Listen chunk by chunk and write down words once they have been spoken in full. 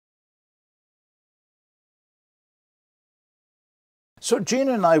So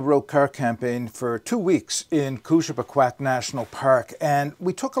Gina and I rode car camping for 2 weeks in Kouchipakwak National Park, and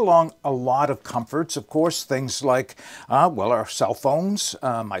we took along a lot of comforts, of course, things like, our cell phones,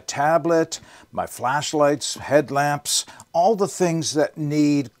 my tablet, my flashlights, headlamps, all the things that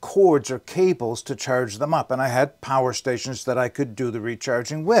need cords or cables to charge them up. And I had power stations that I could do the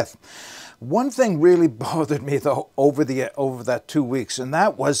recharging with. One thing really bothered me though over that 2 weeks, and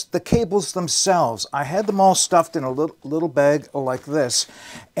that was the cables themselves. I had them all stuffed in a little bag like this,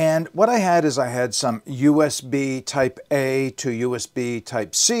 and what I had some USB Type A to USB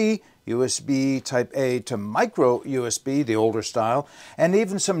Type C, USB Type A to micro USB, the older style, and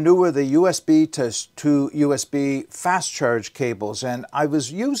even some newer, the USB to USB fast charge cables, and I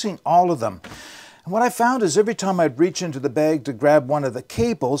was using all of them. And what I found is every time I'd reach into the bag to grab one of the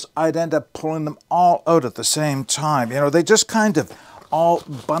cables, I'd end up pulling them all out at the same time. You know, they just kind of all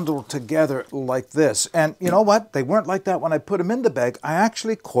bundled together like this. And you know what? They weren't like that when I put them in the bag. I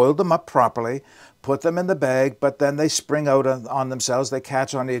actually coiled them up properly, put them in the bag, but then they spring out on themselves, they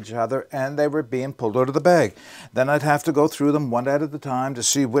catch on each other, and they were being pulled out of the bag. Then I'd have to go through them one at a time to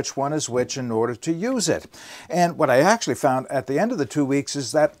see which one is which in order to use it. And what I actually found at the end of the 2 weeks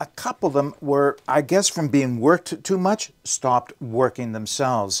is that a couple of them were, I guess from being worked too much, stopped working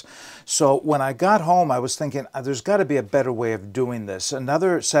themselves. So when I got home, I was thinking, there's got to be a better way of doing this.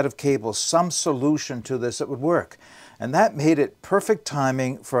 Another set of cables, some solution to this that would work. And that made it perfect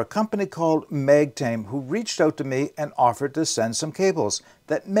timing for a company called Magtame, who reached out to me and offered to send some cables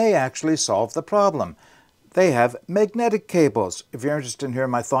that may actually solve the problem. They have magnetic cables. If you're interested in hearing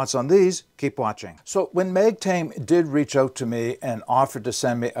my thoughts on these, keep watching. So when Magtame did reach out to me and offered to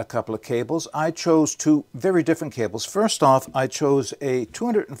send me a couple of cables, I chose two very different cables. First off, I chose a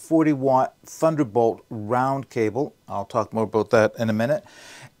 240 watt Thunderbolt round cable. I'll talk more about that in a minute.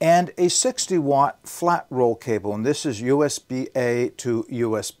 And a 60 watt flat roll cable, and this is USB-A to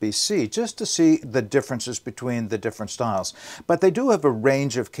USB-C, just to see the differences between the different styles. But they do have a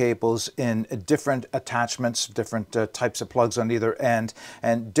range of cables in different attachments, different types of plugs on either end,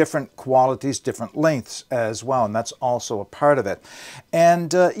 and different qualities, different lengths as well, and that's also a part of it.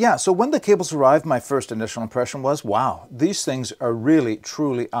 And yeah, so when the cables arrived, my first initial impression was, wow, these things are really,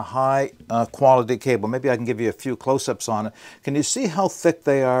 truly a high quality cable. Maybe I can give you a few close-ups on it. Can you see how thick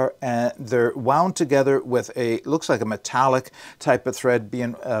they are? And they're wound together with looks like a metallic type of thread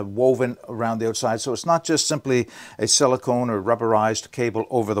being woven around the outside. So it's not just simply a silicone or rubberized cable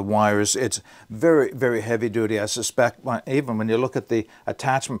over the wires. It's very, very heavy duty. I suspect even when you look at the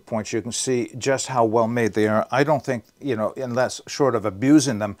attachment points, you can see just how well made they are. I don't think, you know, unless short of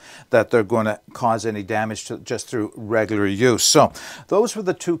abusing them, that they're going to cause any damage to just through regular use. So those were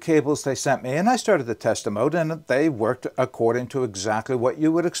the two cables they sent me, and I started to test them out, and they worked according to exactly what you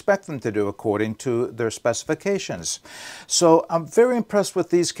would expect them to do according to their specifications. So I'm very impressed with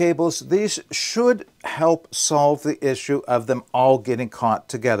these cables. These should help solve the issue of them all getting caught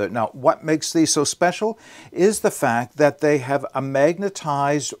together. Now, what makes these so special is the fact that they have a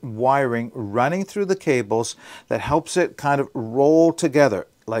magnetized wiring running through the cables that helps it kind of roll together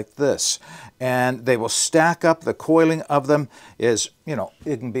like this, and they will stack up. The coiling of them is, you know,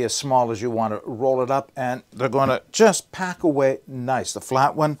 it can be as small as you want to roll it up, and they're going to just pack away nice. The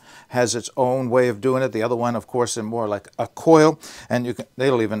flat one has its own way of doing it. The other one, of course, is more like a coil, and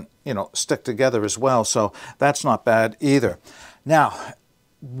they'll even, you know, stick together as well, so that's not bad either. Now,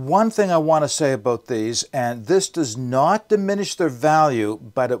 one thing I want to say about these, and this does not diminish their value,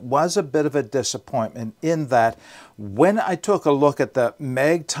 but it was a bit of a disappointment in that when I took a look at the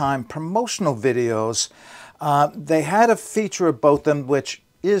Magtame promotional videos, they had a feature about them which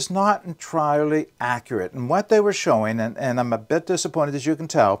is not entirely accurate. And what they were showing, and I'm a bit disappointed as you can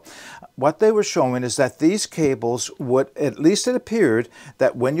tell, what they were showing is that these cables would, at least it appeared,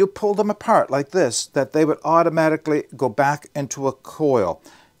 that when you pull them apart like this, that they would automatically go back into a coil.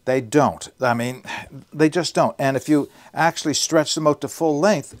 They don't. I mean, they just don't. And if you actually stretch them out to full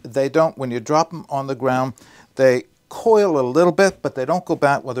length, they don't. When you drop them on the ground, they coil a little bit, but they don't go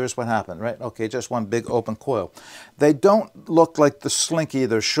back. Well, there's what happened, right? Okay, just one big open coil. They don't look like the slinky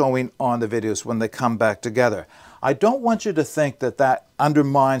they're showing on the videos when they come back together. I don't want you to think that that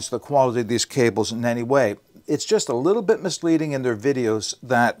undermines the quality of these cables in any way. It's just a little bit misleading in their videos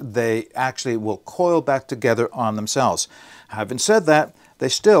that they actually will coil back together on themselves. Having said that, they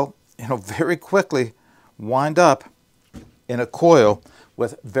still, you know, very quickly wind up in a coil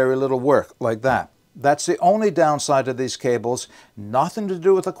with very little work like that. That's the only downside of these cables. Nothing to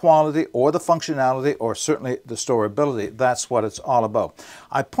do with the quality or the functionality or certainly the storability. That's what it's all about.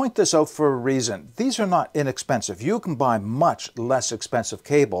 I point this out for a reason. These are not inexpensive. You can buy much less expensive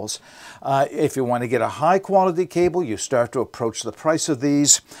cables. If you want to get a high quality cable, you start to approach the price of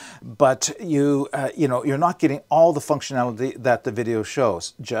these, but you're not getting all the functionality that the video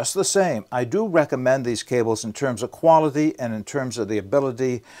shows. Just the same, I do recommend these cables in terms of quality and in terms of the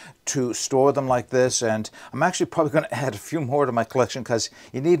ability to store them like this, and I'm actually probably going to add a few more to my collection because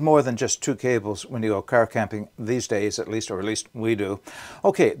you need more than just 2 cables when you go car camping these days, at least, or at least we do.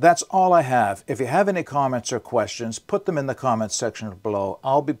 Okay, that's all I have. If you have any comments or questions, put them in the comments section below.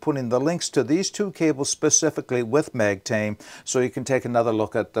 I'll be putting the links to these 2 cables specifically with Magtame so you can take another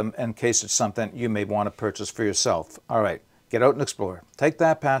look at them in case it's something you may want to purchase for yourself. All right, get out and explore. Take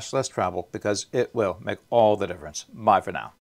that path, less travel, because it will make all the difference. Bye for now.